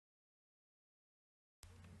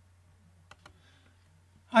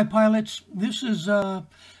Hi pilots, this is a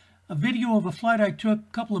video of a flight I took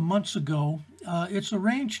a couple of months ago. It's a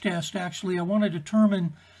range test actually. I want to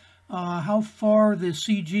determine how far the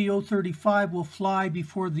CG035 will fly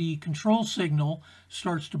before the control signal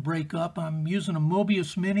starts to break up. I'm using a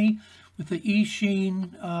Mobius Mini with the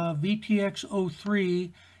Eachine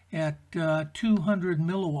VTX03 at 200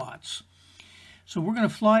 milliwatts. So we're going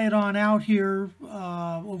to fly it on out here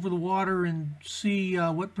over the water and see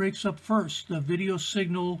what breaks up first, the video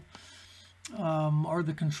signal or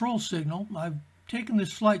the control signal. I've taken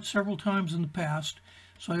this flight several times in the past,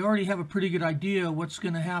 so I already have a pretty good idea what's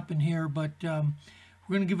going to happen here, but we're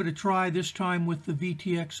going to give it a try this time with the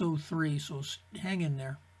VTX03, so hang in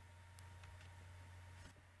there.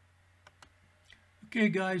 Okay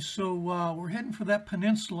guys, so we're heading for that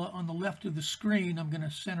peninsula on the left of the screen. I'm going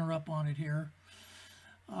to center up on it here.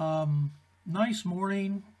 Nice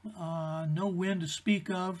morning, no wind to speak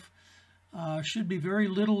of. Should be very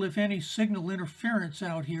little, if any, signal interference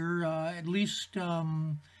out here, at least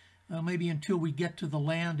maybe until we get to the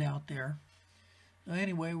land out there.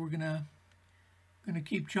 Anyway, we're gonna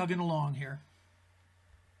keep chugging along here.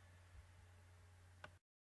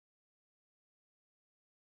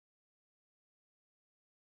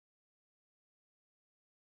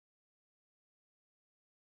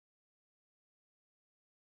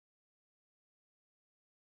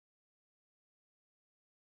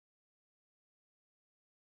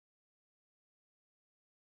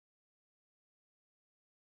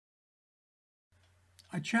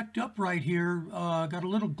 I checked up right here, got a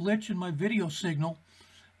little glitch in my video signal.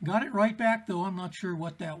 Got it right back though, I'm not sure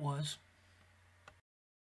what that was.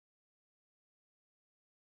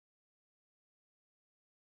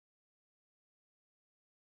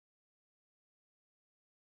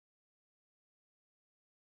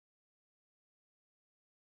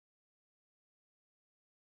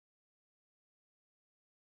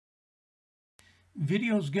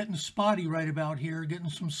 Video's getting spotty right about here, getting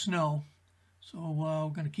some snow. So we're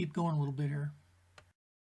going to keep going a little bit here.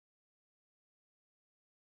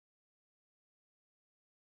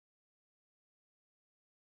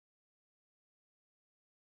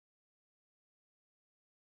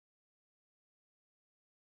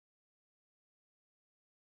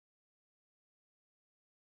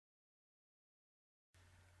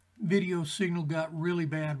 Video signal got really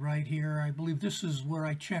bad right here. I believe this is where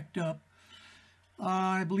I checked up.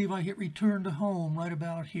 I believe I hit return to home right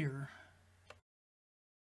about here.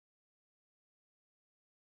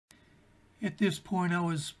 At this point, I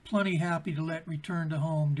was plenty happy to let return to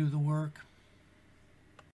home do the work.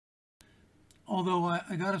 Although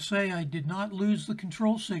I gotta say, I did not lose the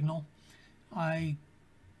control signal. I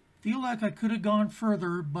feel like I could have gone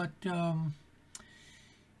further, but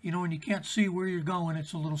you know, when you can't see where you're going,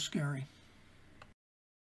 it's a little scary.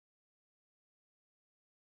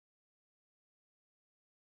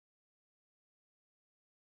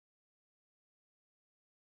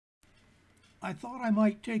 I thought I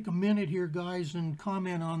might take a minute here, guys, and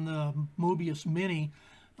comment on the Mobius Mini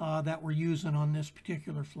that we're using on this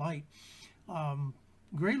particular flight.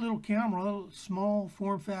 Great little camera, small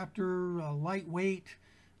form factor, lightweight,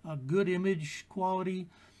 good image quality.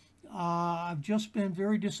 I've just been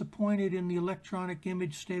very disappointed in the electronic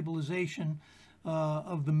image stabilization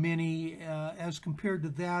of the Mini as compared to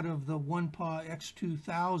that of the OnePaw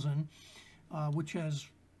X2000, which has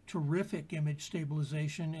terrific image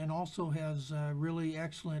stabilization and also has really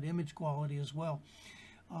excellent image quality as well.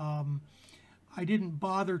 I didn't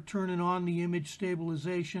bother turning on the image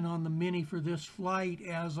stabilization on the Mini for this flight,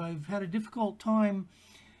 as I've had a difficult time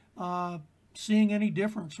seeing any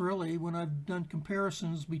difference really when I've done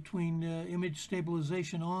comparisons between image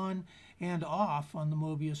stabilization on and off on the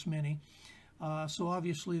Mobius Mini. So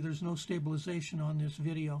obviously there's no stabilization on this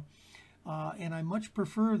video. And I much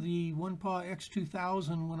prefer the OnePaw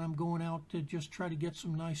X2000 when I'm going out to just try to get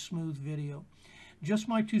some nice smooth video. Just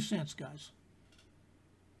my 2 cents, guys.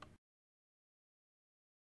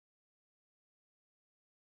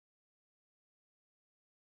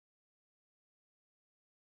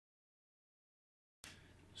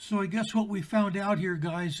 So I guess what we found out here,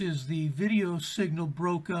 guys, is the video signal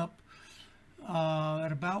broke up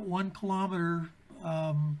at about 1 kilometer,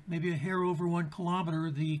 maybe a hair over 1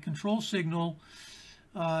 kilometer. The control signal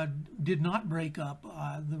did not break up.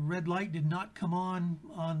 The red light did not come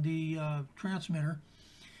on the transmitter.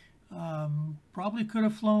 Probably could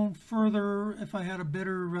have flown further if I had a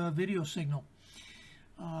better video signal.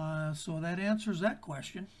 So that answers that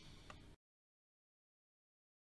question.